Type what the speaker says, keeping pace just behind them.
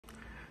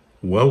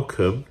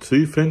Welcome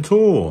to Fen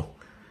Tour.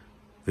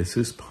 This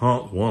is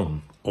part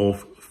one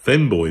of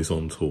Fenboys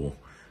on tour,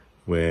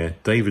 where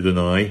David and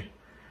I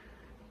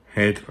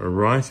head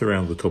right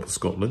around the top of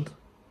Scotland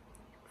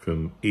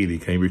from Ely,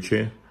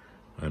 Cambridgeshire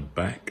and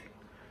back.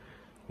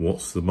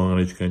 What's the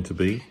mileage going to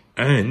be?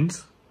 And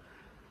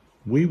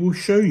we will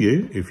show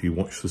you, if you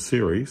watch the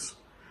series,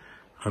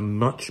 a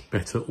much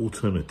better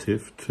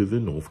alternative to the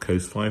North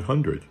Coast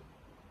 500.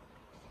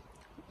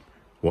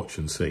 Watch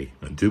and see.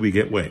 And do we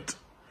get wet?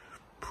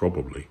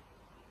 Probably.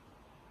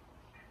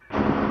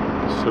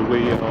 So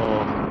we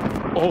are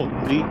on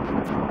the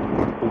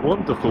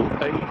wonderful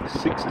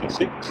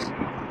A66.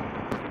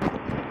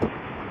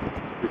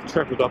 We've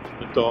travelled up in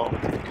the dark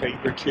from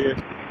Cambridgeshire.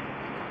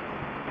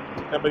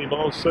 How many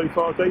miles so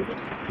far, David?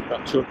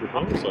 About 200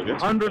 miles, I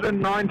guess.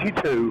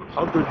 192.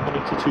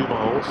 192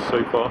 miles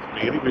so far from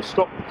Ely. We've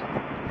stopped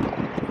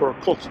for a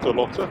Costa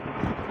Lotta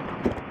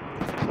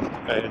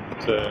and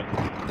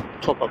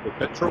top up with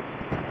petrol.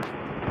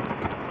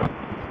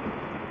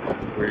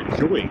 We're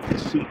enjoying the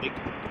scenic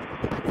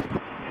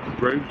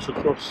roads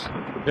across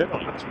the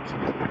Pennines, which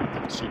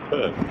is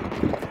superb.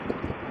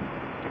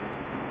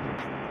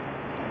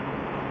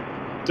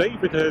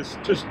 David has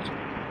just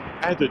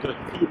added a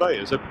few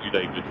layers, haven't you,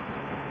 David?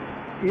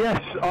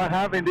 Yes, I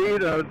have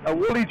indeed. A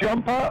woolly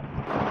jumper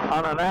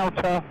and an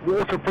outer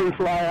waterproof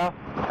layer,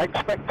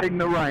 expecting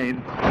the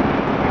rain.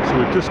 So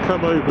we've just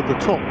come over the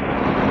top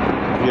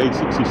of the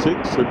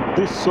A66, and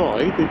this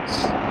side,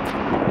 it's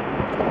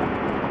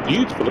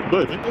beautiful at the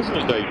moment, isn't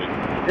it, David?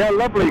 Yeah,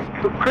 lovely,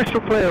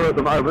 crystal clear at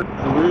the moment.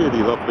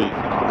 Really lovely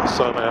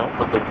sun out,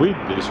 but the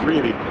wind is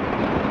really,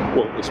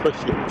 well,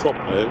 especially at the top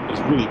there, is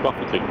really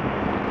buffeting.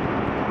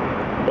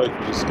 Both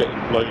of us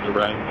getting blown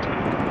around.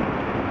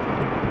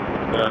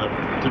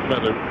 Didn't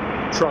matter,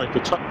 trying to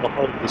tuck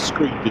behind the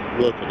screen didn't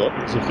work a lot,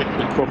 because I think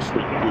the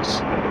crosswind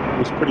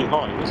was pretty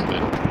high, wasn't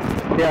it?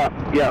 Yeah,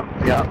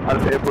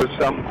 and it was,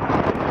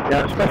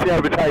 yeah, especially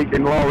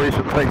overtaking lorries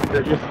and things.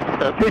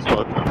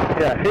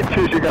 Hits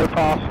as you go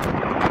past.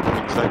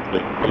 Exactly,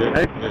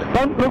 yeah.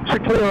 Front looks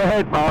clear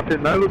ahead,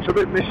 Martin, though. Looks a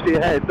bit misty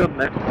ahead, doesn't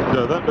it?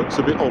 No, that looks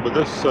a bit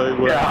ominous, so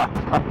yeah.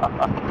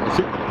 I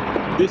think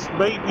this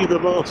may be the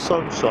last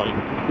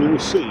sunshine we will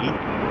see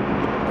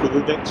for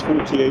the next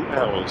 48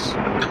 hours.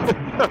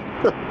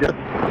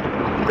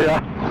 Yeah.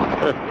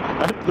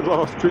 And the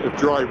last bit of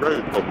dry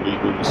road probably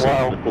we will see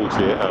in the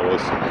 48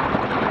 hours.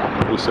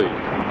 We'll see.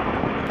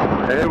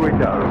 There we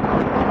go.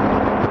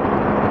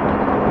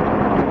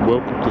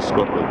 Welcome to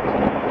Scotland.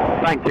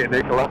 Thank you,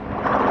 Nicola.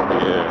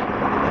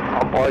 Yeah.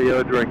 I'll buy you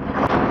a drink.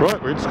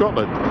 Right, we're in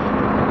Scotland.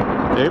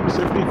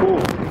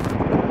 M74.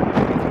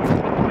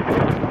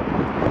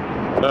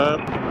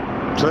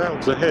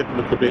 Clouds ahead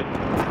look a bit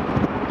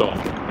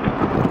dark.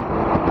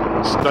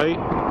 Stay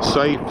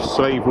safe,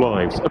 save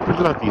lives. A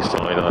bloody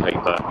sign, I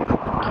hate that.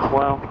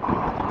 Well.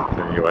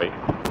 Anyway.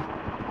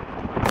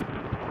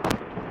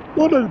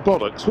 What a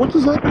bollocks, what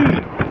does that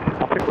mean?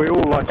 I think we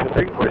all like to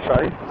think we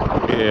say.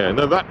 Yeah,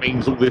 no, that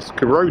means all this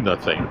corona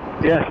thing.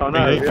 Yes, I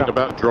know. Anything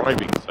about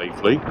driving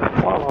safely.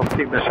 Well, I'll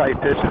keep the safe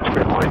distance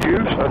behind you.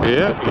 So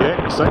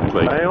yeah,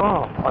 exactly. There you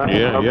are. I'm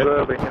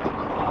observing it.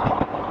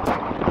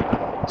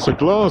 So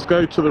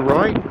Glasgow to the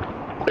right.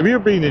 Have you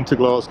ever been into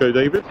Glasgow,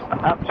 David?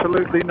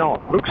 Absolutely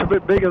not. Looks a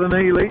bit bigger than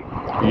Ely.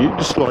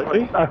 Just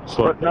slightly.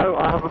 But no,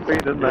 I haven't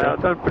been in there. I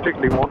don't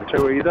particularly want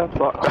to either.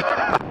 But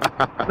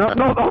not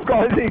I've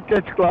got anything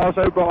against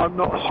Glasgow, but I'm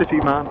not a city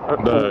man. No.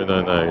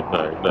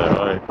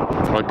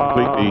 I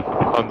completely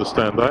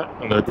understand that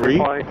and agree.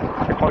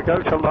 If I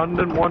go to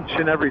London once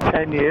in every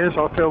 10 years,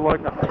 I feel like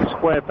a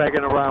square peg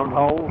in a round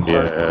hole.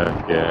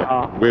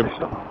 So, We're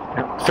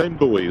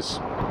Fenboys.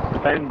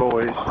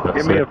 Fenboys.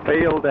 Give me a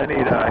field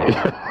any day.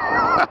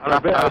 And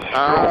a bit of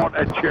straw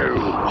to chew.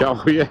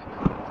 Oh yeah,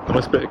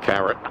 nice bit of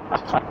carrot.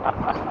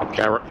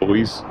 Carrot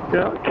boys.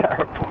 Yeah,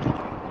 carrot.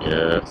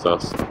 Yeah, it's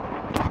us.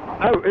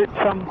 Oh, it's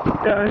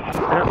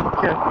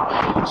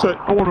So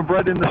born and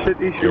bred in the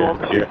cities, you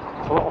obviously a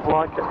lot of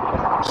like it.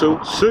 So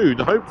soon,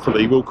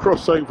 hopefully, we'll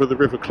cross over the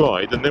River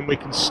Clyde, and then we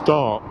can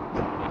start.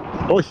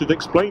 Oh, I should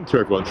explain to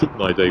everyone,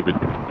 shouldn't I, David?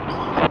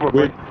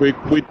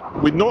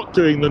 We're not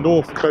doing the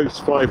North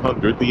Coast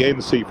 500, the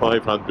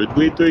NC500.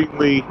 We're doing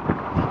the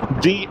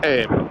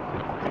DM,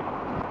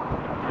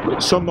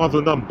 some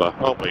other number,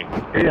 aren't we?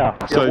 Yeah.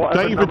 So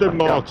David and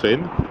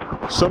Martin,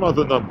 some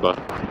other number.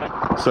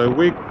 So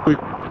we're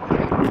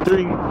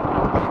doing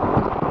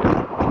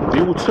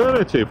the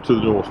alternative to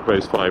the North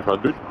Coast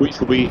 500, which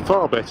will be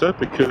far better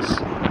because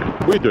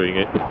we're doing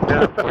it.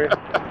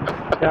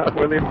 Yeah,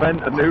 we'll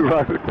invent a new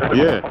road.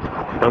 Yeah,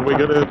 and we're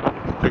going to,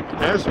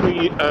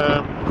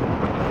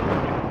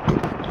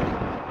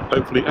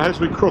 hopefully, as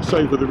we cross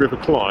over the River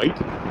Clyde,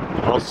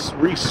 I'll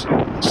reset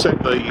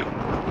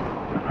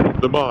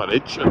the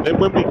mileage, and then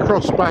when we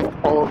cross back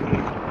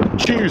on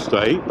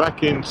Tuesday,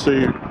 back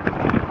into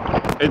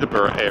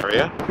Edinburgh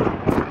area,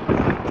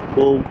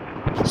 we'll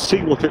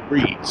see what it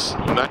reads,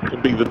 and that can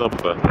be the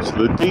number. So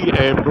the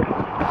DM,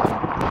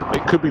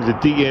 it could be the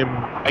DM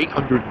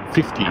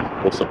 850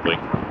 or something.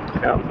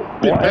 Yeah.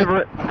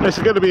 Whatever it's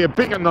going to be a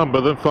bigger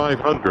number than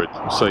 500.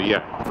 So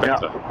yeah,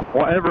 better.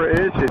 Whatever it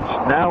is, it's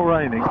now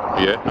raining.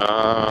 Yeah.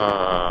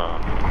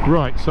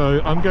 Right.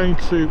 So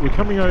we're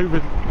coming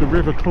over the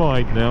River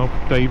Clyde now,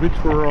 David,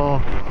 for our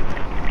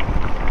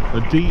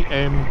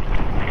DM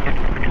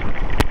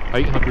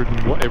 800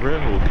 and whatever,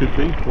 or could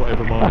be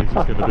whatever mileage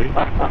it's going to be.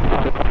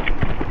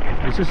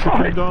 Is this the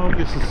Kindam?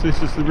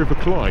 This is the River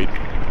Clyde,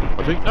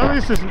 I think. No,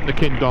 this isn't the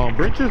Kindam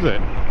Bridge, is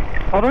it?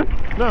 Pardon?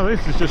 No,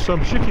 this is just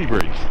some shitty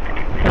bridge.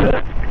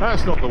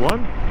 That's not the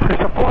one.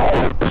 It's a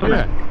flag.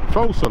 Yeah,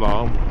 false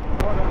alarm.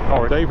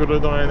 Sorry. David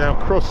and I are now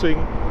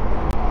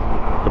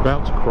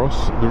about to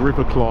cross the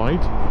River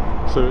Clyde.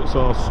 So it's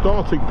our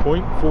starting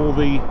point for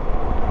the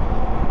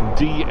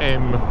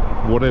DM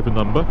whatever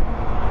number.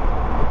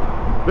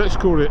 Let's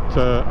call it,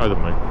 I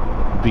don't know,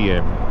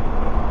 DM.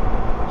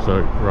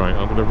 So, right,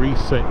 I'm going to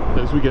reset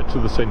as we get to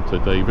the centre,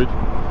 David.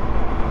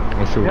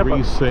 I shall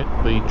reset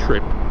the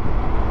trip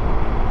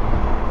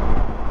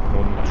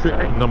on trip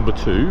number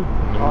 2,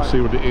 and then we'll see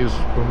what it is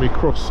when we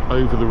cross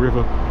over the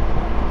river,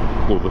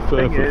 or the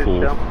further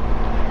fall.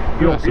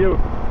 Your view.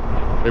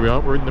 There we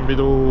are, we're in the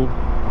middle.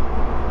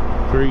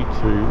 3, 2,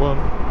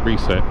 1,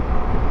 reset.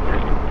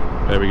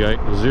 There we go,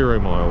 0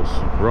 miles.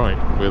 Right,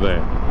 we're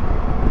there.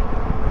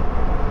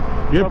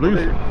 Yeah,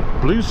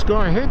 blue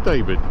sky ahead,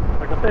 David.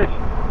 Look at this.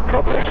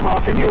 Trouble is,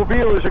 Martin, your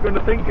viewers are going to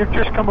think you've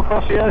just come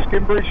across the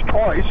Erskine Bridge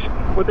twice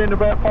within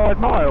about 5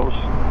 miles.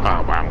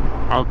 Oh,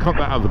 wow. I'll cut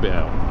that other bit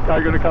out. Oh,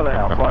 you're going to cut it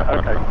out? Right,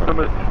 okay.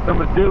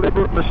 From a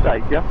deliberate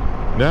mistake, yeah?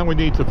 Now we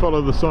need to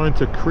follow the sign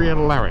to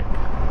Ellenabeich.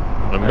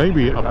 And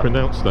maybe I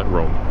pronounced that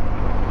wrong.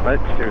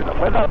 Let's do that.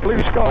 Where that blue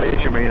sky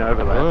is, you mean,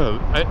 over there?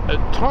 A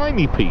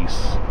tiny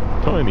piece.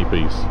 Tiny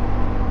piece.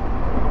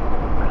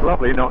 It's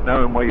lovely not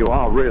knowing where you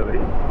are, really.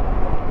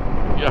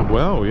 Yeah,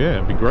 well, yeah,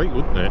 it'd be great,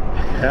 wouldn't it?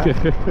 Yeah.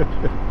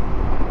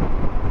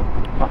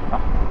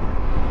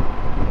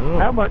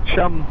 How much,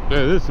 Yeah,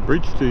 there's the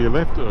bridge to your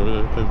left,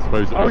 I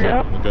suppose it was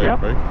on the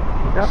GoPro.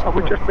 Yeah,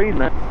 we've just been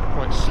there.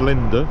 Quite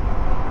slender.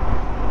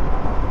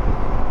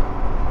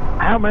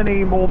 How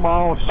many more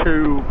miles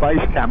to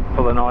base camp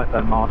for the night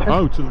then, Martin?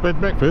 Oh, to the bed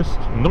and breakfast?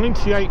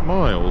 98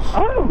 miles.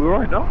 Oh,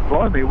 right, no,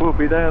 blimey, we'll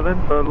be there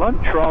then for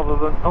lunch rather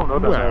than... Oh, no,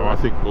 well, I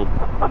think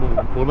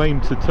we'll aim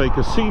to take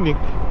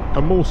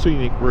a more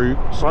scenic route,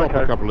 stop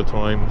a couple of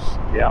times.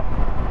 Yeah.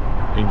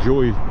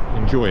 Enjoy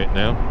it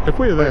now. If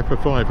we're there for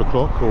 5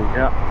 o'clock, or...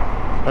 Yeah.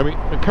 I mean,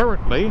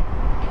 currently,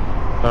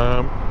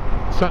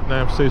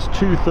 sat-nav says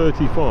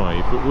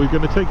 2:35, but we're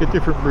going to take a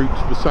different route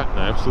to the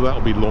sat-nav, so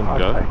that'll be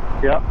longer. Okay.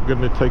 Yeah. We're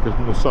going to take a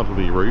more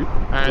southerly route,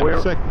 and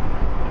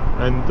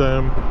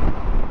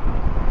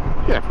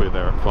yeah, if we're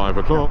there at 5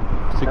 o'clock,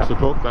 6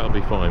 o'clock, that'll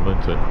be fine,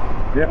 won't it?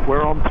 Yeah,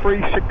 we're on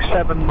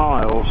 367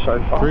 miles so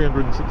far.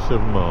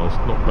 367 miles,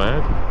 not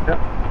bad. Yeah.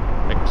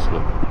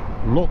 Excellent.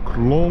 Lock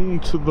long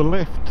to the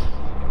left.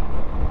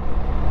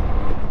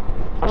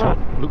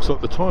 Looks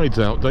like the tide's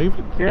out,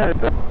 David. Yeah.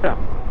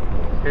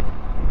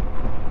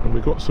 And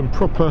we've got some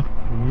proper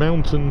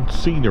mountain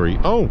scenery.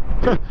 Oh,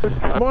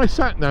 my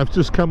sat-nav's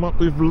just come up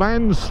with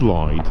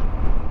landslide.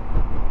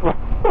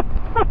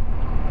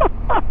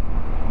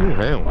 Oh,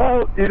 hell.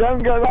 Well, you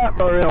don't get that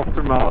very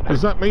often, Martin.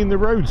 Does that mean the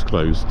road's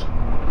closed?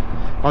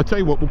 I'll tell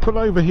you what, we'll pull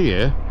over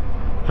here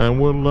and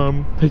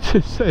we'll, it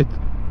just said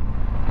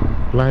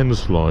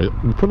landslide.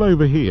 We'll pull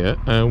over here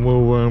and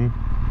we'll,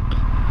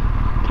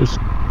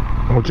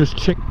 I'll just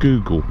check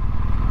Google,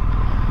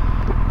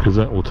 because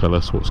that will tell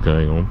us what's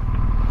going on.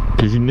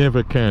 Because you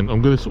never can.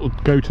 I'm going to sort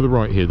of go to the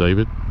right here,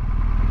 David.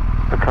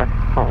 Okay,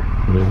 alright.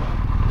 And then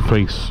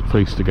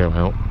face to go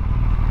out.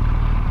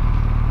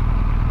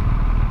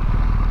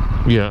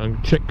 Yeah,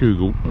 and check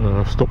Google.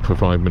 I've stopped for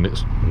 5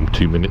 minutes,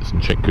 2 minutes,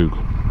 and check Google.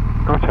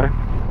 Okay.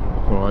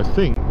 Well, I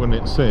think when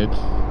it said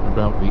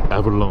about the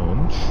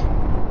avalanche,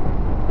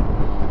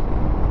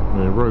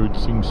 the road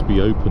seems to be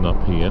open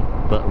up here,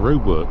 but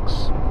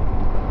roadworks,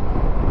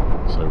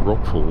 so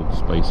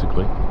rockfalls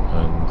basically,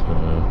 and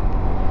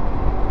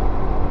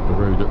the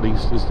road at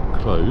least isn't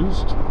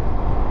closed.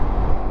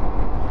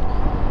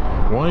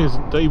 Why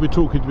isn't David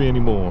talking to me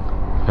anymore?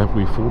 Have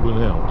we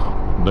fallen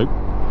out? Nope.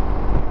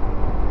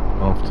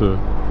 After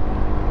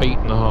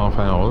 8.5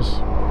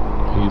 hours,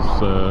 his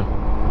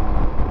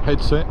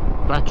headset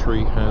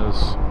battery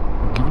has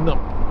given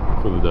up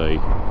for the day.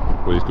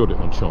 Well, he's got it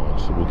on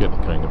charge, so we'll get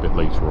it going a bit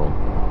later on.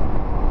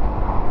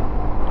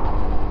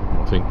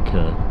 I think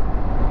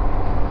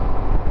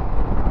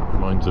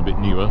mine's a bit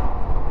newer.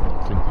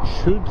 I think it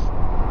should,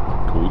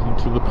 according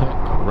to the pack,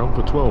 run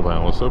for 12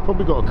 hours, so I've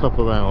probably got a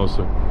couple of hours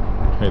of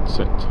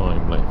headset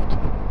time left.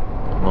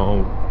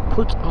 I'll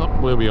put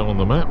up where we are on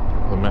the map.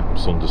 The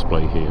map's on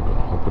display here, but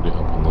I'll put it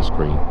up on the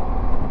screen.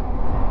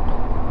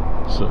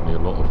 Certainly a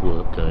lot of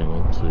work going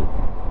on to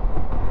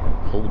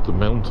hold the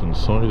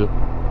mountainside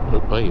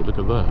at bay. Look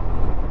at that.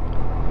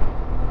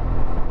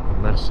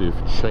 Massive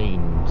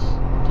chains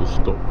to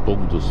stop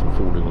boulders from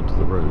falling onto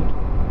the road.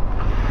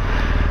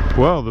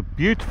 Well, the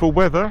beautiful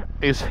weather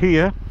is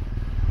here.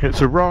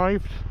 It's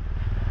arrived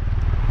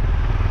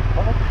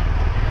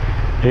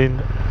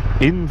in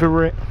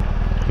Inverary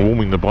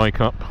warming the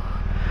bike up.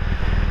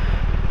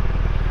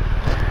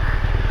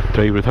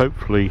 David,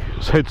 hopefully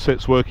his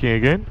headset's working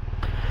again.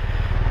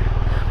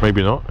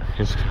 Maybe not.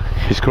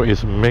 He's got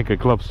his mega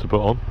gloves to put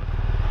on.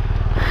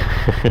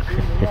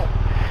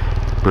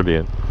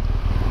 Brilliant.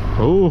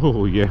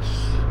 Oh yes,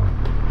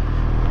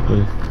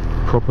 the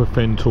proper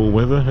Fentor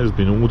weather has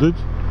been ordered.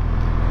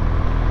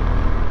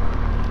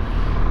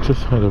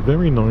 Just had a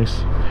very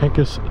nice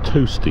haggis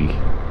toasty.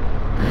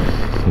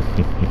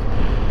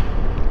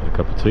 A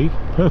cup of tea,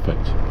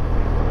 perfect.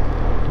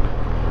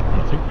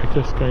 I think we're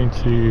just going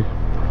to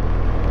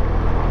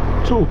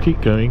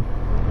keep going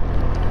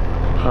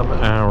an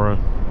hour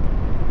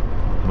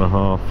and a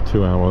half,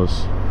 2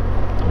 hours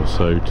or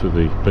so to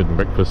the bed and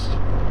breakfast.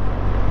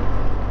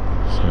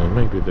 So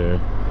maybe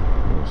they're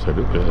also a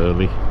little bit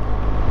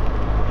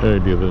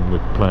earlier than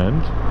we'd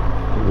planned,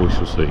 but we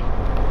shall see.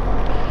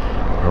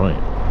 Right,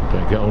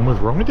 better get on with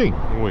riding.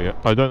 Oh yeah,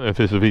 I don't know if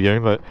there's a video,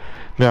 but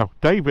now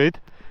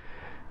David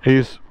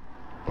is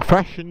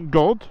fashion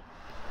god.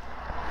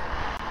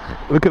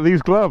 Look at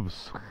these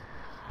gloves.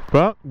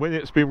 But when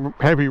it's been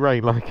heavy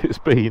rain like it's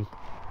been,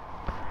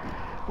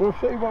 we'll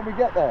see when we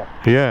get there.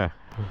 Yeah,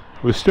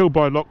 we're still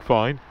by Loch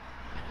Fyne.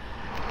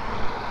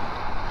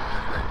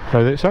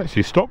 And it's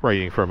actually stopped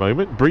raining for a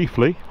moment,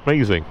 briefly.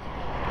 Amazing.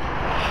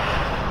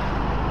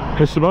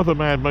 There's some other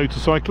mad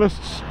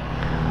motorcyclists.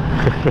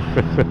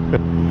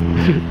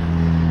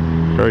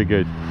 Very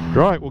good.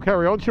 Right, we'll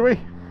carry on, shall we?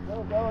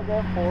 We'll go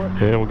again for it.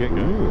 Yeah, we'll get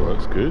going. Ooh,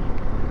 that's good.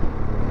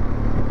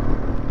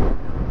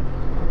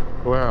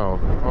 Wow,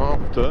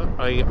 after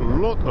a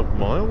lot of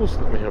miles,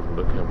 let me have a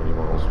look how many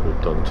miles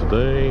we've done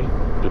today.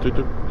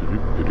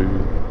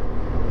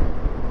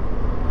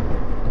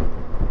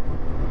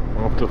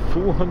 After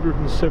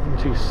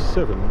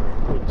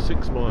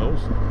 477.6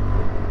 miles.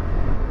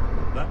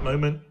 That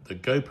moment, the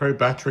GoPro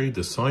battery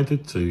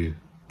decided to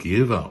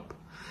give up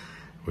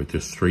with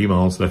just 3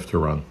 miles left to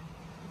run.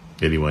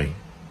 Anyway,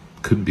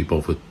 couldn't be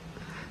bothered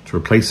to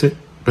replace it.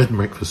 Bed and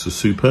breakfast is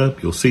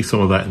superb. You'll see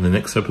some of that in the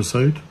next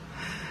episode.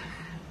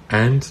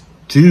 And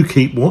do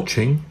keep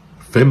watching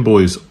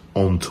Fenboys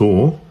on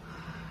tour,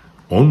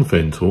 on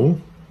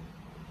Fentor,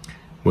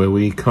 where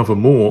we cover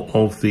more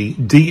of the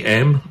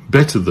DM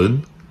better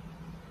than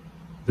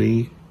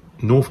the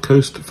North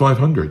Coast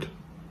 500.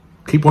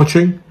 Keep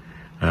watching,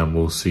 and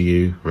we'll see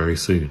you very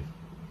soon.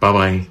 Bye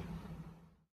bye.